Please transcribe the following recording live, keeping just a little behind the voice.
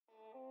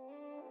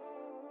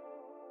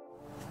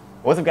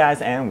What's up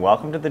guys, and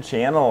welcome to the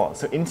channel.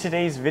 So in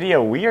today's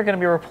video, we are going to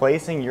be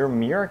replacing your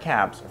mirror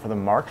caps for the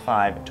Mark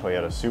 5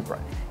 Toyota Supra.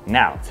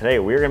 Now, today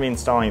we're going to be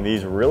installing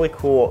these really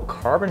cool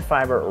carbon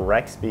fiber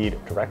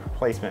Rexpeed direct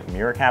replacement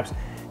mirror caps.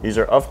 These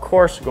are of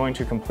course going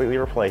to completely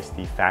replace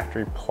the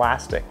factory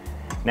plastic.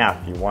 Now,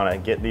 if you want to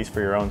get these for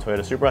your own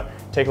Toyota Supra,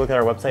 take a look at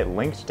our website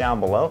linked down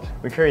below.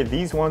 We carry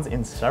these ones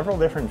in several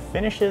different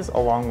finishes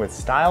along with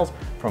styles,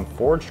 from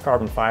forged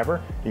carbon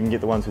fiber. You can get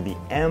the ones with the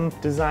M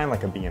design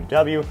like a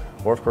BMW,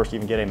 or of course you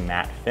can get a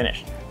matte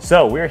finish.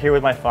 So we're here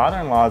with my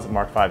father-in-law's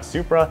Mark 5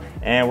 Supra,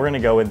 and we're going to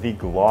go with the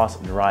gloss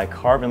dry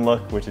carbon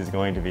look, which is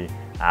going to be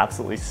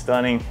absolutely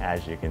stunning,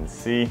 as you can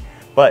see.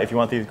 But if you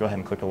want these, go ahead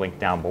and click the link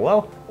down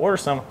below. Order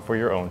some for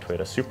your own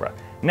Toyota Supra.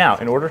 Now,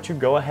 in order to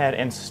go ahead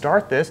and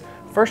start this,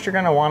 first you're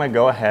going to want to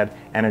go ahead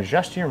and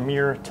adjust your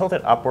mirror, tilt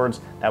it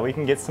upwards, that way you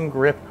can get some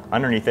grip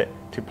underneath it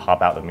to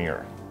pop out the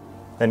mirror.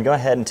 Then go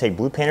ahead and take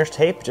blue painter's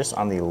tape just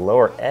on the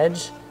lower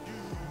edge,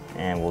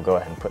 and we'll go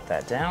ahead and put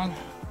that down.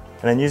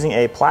 And then using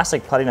a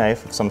plastic putty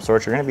knife of some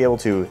sort, you're going to be able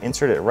to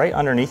insert it right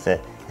underneath it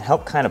and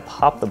help kind of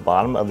pop the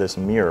bottom of this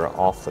mirror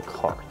off the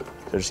car.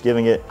 So just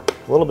giving it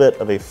a little bit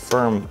of a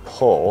firm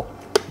pull.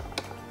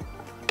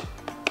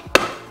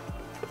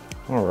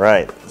 All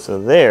right,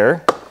 so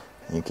there,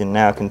 you can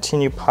now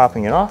continue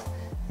popping it off,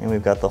 and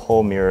we've got the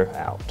whole mirror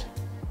out.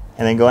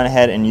 And then going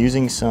ahead and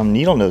using some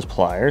needle nose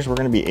pliers, we're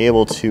going to be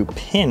able to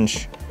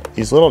pinch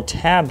these little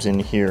tabs in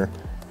here.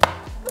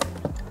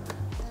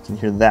 You can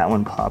hear that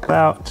one pop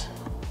out.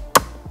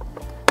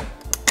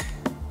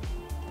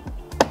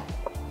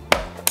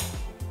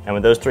 And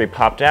with those three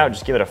popped out,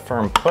 just give it a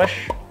firm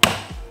push,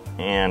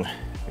 and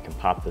we can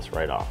pop this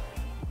right off.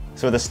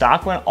 So the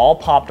stock one all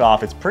popped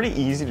off. It's pretty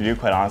easy to do,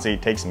 quite honestly.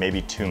 It takes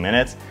maybe 2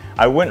 minutes.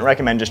 I wouldn't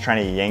recommend just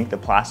trying to yank the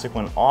plastic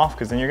one off,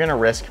 because then you're gonna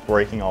risk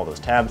breaking all those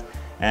tabs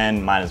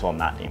and might as well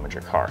not damage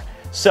your car.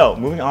 So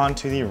moving on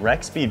to the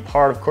Rexpeed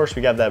part, of course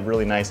we got that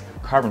really nice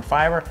carbon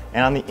fiber,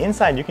 and on the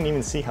inside you can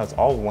even see how it's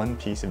all one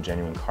piece of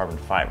genuine carbon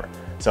fiber.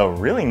 So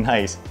really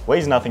nice,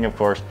 weighs nothing of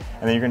course,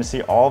 and then you're gonna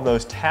see all of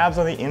those tabs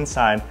on the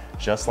inside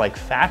just like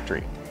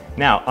factory.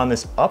 Now on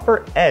this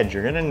upper edge,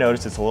 you're gonna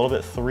notice it's a little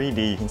bit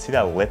 3D. You can see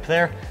that lip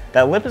there.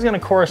 That lip is gonna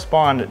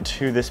correspond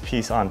to this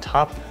piece on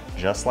top,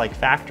 just like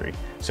factory.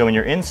 So when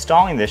you're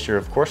installing this, you're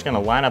of course gonna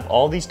line up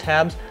all these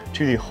tabs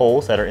to the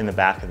holes that are in the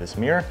back of this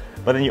mirror,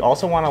 but then you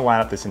also wanna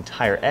line up this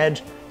entire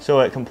edge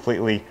so it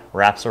completely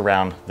wraps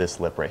around this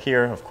lip right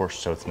here, of course,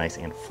 so it's nice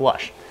and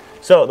flush.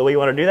 So the way you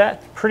wanna do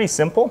that, pretty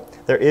simple.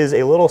 There is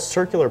a little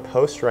circular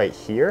post right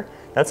here.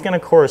 That's gonna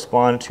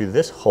correspond to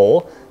this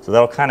hole, so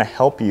that'll kind of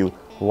help you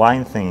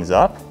line things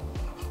up.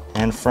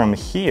 And from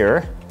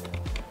here,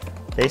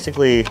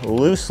 basically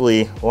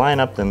loosely line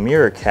up the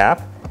mirror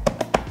cap.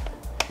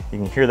 You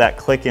can hear that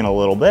click in a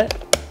little bit.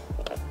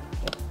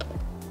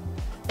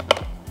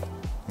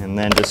 And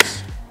then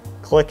just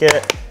click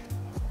it.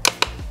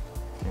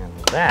 And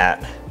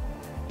that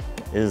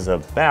is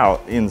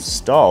about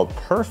installed.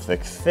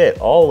 Perfect fit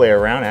all the way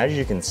around, as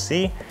you can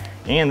see.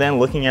 And then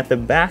looking at the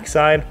back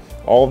side,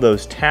 all of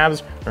those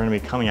tabs are going to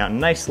be coming out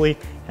nicely,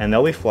 and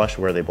they'll be flush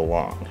where they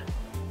belong.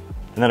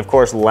 And then of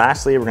course,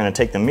 lastly, we're going to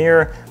take the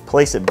mirror,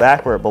 place it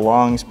back where it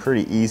belongs.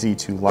 Pretty easy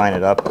to line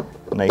it up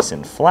nice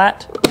and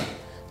flat.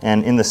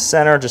 And in the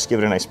center, just give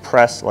it a nice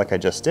press like I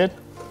just did.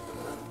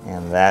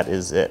 And that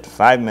is it.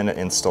 5-minute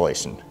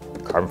installation.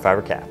 Carbon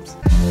fiber caps.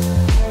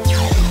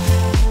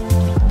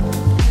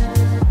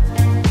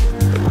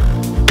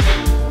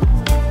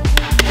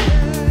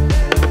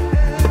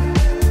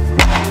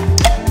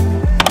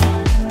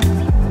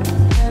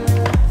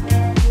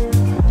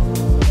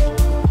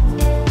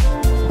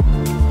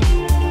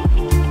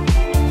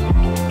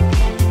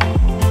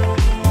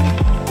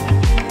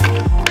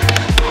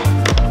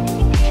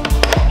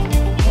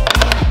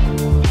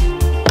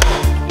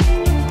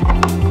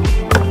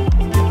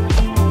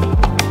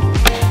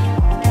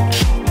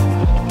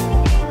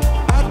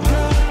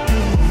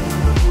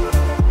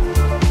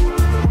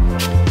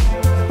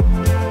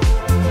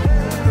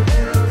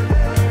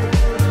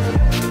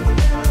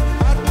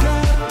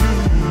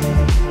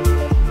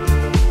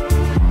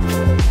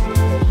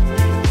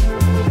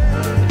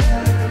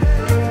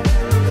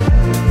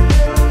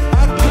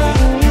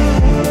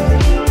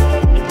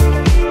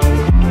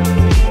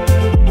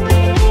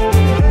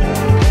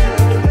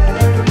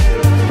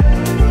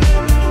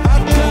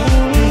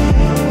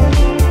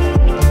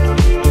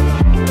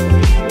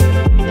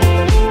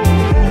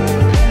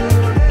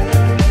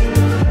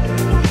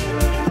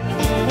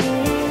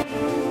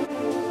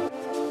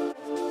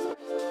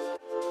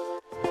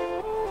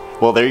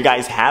 Well, there you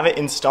guys have it,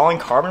 installing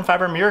carbon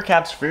fiber mirror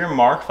caps for your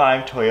Mark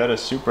 5 Toyota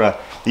Supra.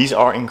 These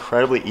are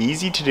incredibly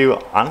easy to do,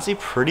 honestly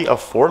pretty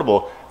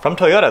affordable. From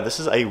Toyota, this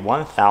is a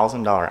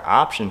 $1,000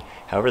 option.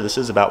 However, this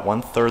is about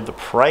 1/3 the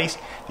price.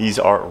 These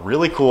are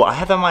really cool. I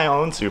have them on my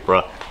own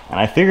Supra, and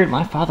I figured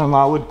my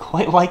father-in-law would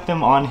quite like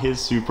them on his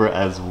Supra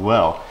as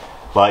well.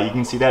 But you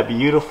can see that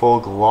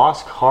beautiful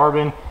gloss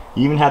carbon.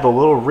 You even have the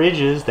little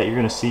ridges that you're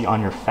gonna see on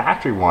your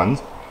factory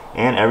ones,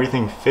 and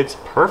everything fits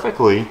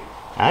perfectly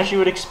as you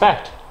would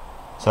expect.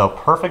 So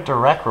perfect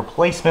direct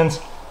replacements,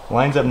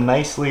 lines up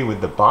nicely with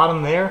the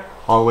bottom there,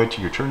 all the way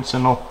to your turn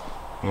signal,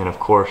 and of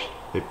course,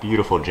 the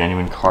beautiful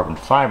genuine carbon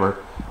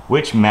fiber,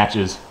 which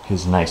matches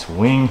his nice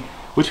wing,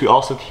 which we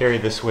also carry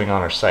this wing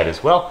on our site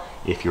as well,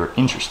 if you're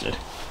interested.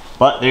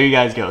 But there you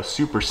guys go,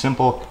 super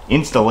simple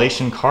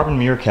installation, carbon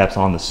mirror caps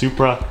on the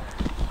Supra.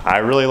 I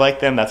really like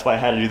them, that's why I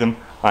had to do them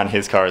on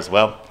his car as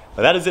well.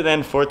 But that is it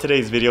then for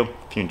today's video.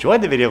 If you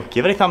enjoyed the video,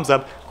 give it a thumbs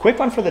up. Quick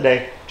one for the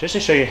day, just to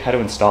show you how to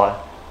install it.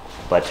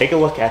 But take a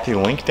look at the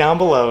link down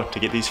below to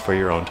get these for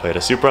your own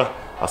Toyota Supra.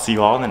 I'll see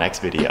you all in the next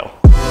video.